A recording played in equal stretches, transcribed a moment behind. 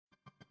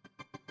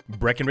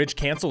Breckenridge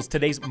cancels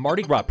today's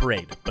Mardi Gras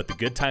parade, but the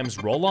good times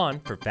roll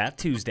on for Fat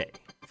Tuesday.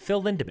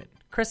 Phil Lindemann,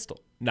 Krystal,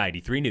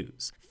 93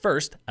 News.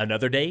 First,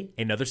 another day,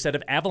 another set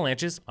of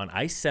avalanches on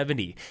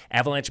I-70.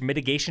 Avalanche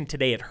mitigation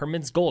today at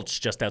Herman's Gulch,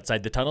 just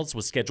outside the tunnels,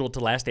 was scheduled to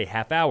last a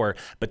half hour,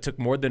 but took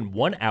more than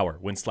 1 hour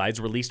when slides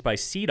released by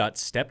CDOT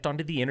stepped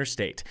onto the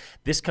interstate.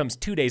 This comes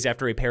 2 days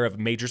after a pair of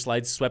major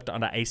slides swept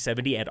onto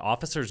I-70 at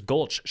Officers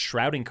Gulch,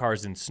 shrouding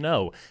cars in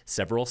snow.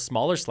 Several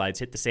smaller slides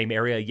hit the same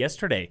area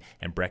yesterday,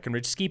 and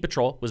Breckenridge Ski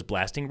Patrol was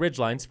blasting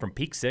ridgelines from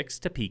Peak 6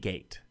 to Peak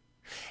 8.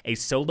 A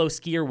solo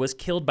skier was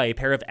killed by a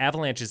pair of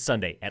avalanches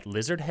Sunday at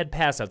Lizard Head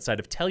Pass outside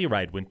of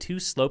Telluride when 2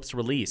 slopes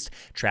released,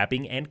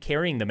 trapping and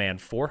carrying the man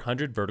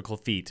 400 vertical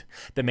feet.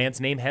 The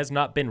man's name has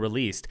not been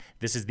released.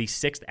 This is the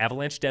 6th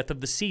avalanche death of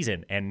the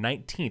season and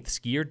 19th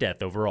skier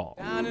death overall.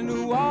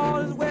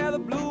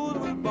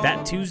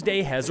 That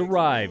Tuesday has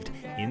arrived.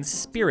 In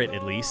spirit,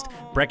 at least.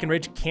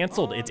 Breckenridge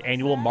canceled its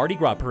annual Mardi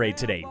Gras parade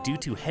today due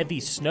to heavy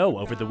snow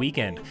over the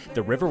weekend.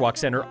 The Riverwalk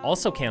Center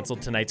also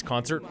canceled tonight's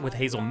concert with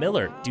Hazel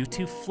Miller due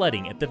to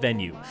flooding at the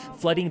venue.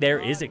 Flooding there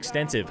is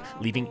extensive,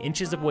 leaving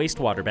inches of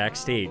wastewater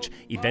backstage.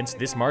 Events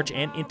this March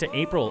and into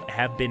April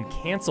have been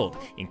canceled,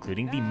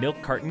 including the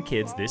Milk Carton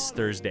Kids this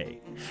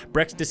Thursday.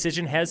 Breck's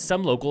decision has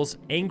some locals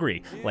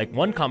angry, like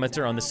one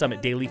commenter on the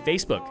Summit Daily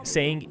Facebook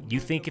saying, "You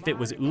think if it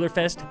was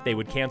Ulerfest, they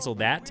would cancel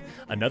that?"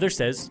 Another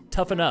says,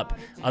 "Toughen up."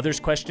 Others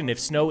question if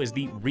snow is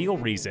the real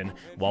reason,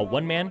 while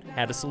one man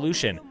had a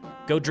solution: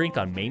 go drink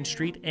on Main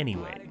Street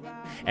anyway.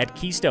 At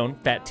Keystone,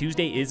 Fat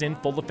Tuesday is in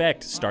full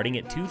effect, starting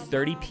at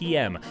 2:30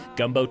 p.m.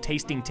 Gumbo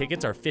tasting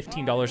tickets are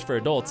 $15 for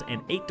adults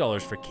and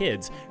 $8 for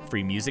kids.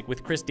 Free music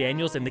with Chris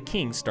Daniels and the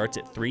Kings starts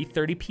at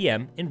 3:30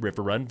 p.m. in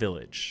River Run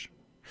Village.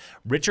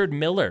 Richard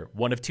Miller,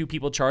 one of 2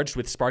 people charged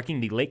with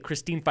sparking the Lake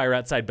Christine fire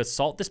outside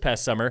Basalt this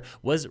past summer,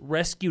 was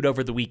rescued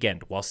over the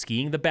weekend while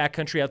skiing the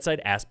backcountry outside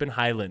Aspen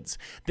Highlands.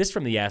 This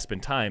from the Aspen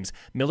Times.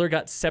 Miller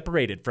got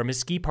separated from his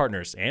ski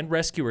partners, and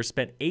rescuers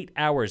spent 8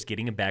 hours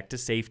getting him back to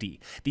safety.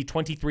 The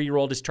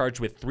 23-year-old is charged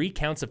with 3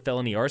 counts of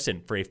felony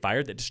arson for a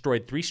fire that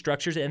destroyed 3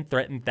 structures and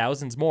threatened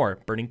thousands more,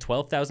 burning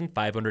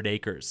 12,500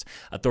 acres.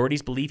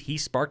 Authorities believe he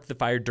sparked the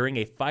fire during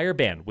a fire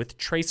ban with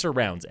tracer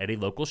rounds at a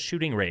local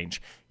shooting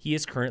range. He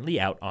is currently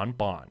out on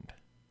bond.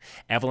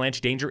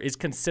 Avalanche danger is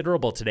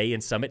considerable today in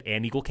Summit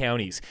and Eagle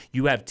counties.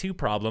 You have 2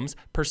 problems: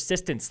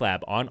 persistent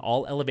slab on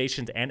all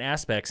elevations and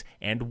aspects,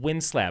 and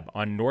wind slab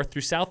on north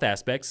through south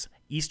aspects.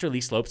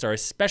 Easterly slopes are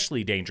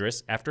especially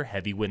dangerous after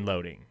heavy wind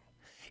loading.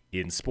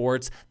 In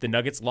sports, the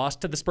Nuggets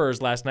lost to the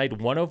Spurs last night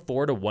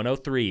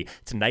 104-103.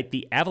 Tonight,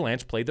 the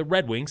Avalanche play the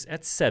Red Wings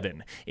at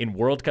 7. In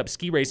World Cup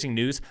ski racing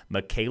news,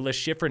 Mikaela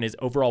Shiffrin is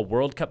overall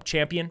World Cup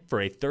champion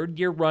for a 3rd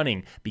year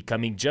running,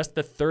 becoming just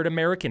the 3rd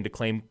American to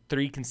claim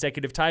 3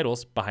 consecutive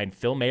titles behind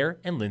Phil Mayer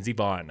and Lindsey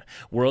Vonn.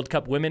 World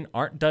Cup women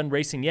aren't done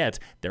racing yet.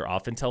 They're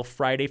off until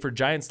Friday for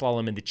giant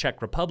slalom in the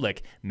Czech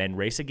Republic. Men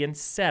race again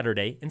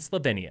Saturday in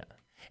Slovenia.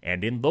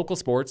 And in local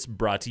sports,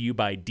 brought to you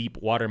by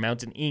Deepwater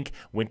Mountain Inc.,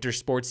 winter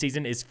sports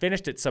season is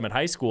finished at Summit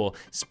High School.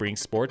 Spring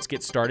sports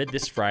get started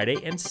this Friday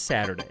and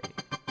Saturday.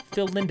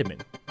 Phil Lindemann,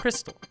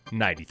 Krystal,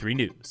 93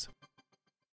 News.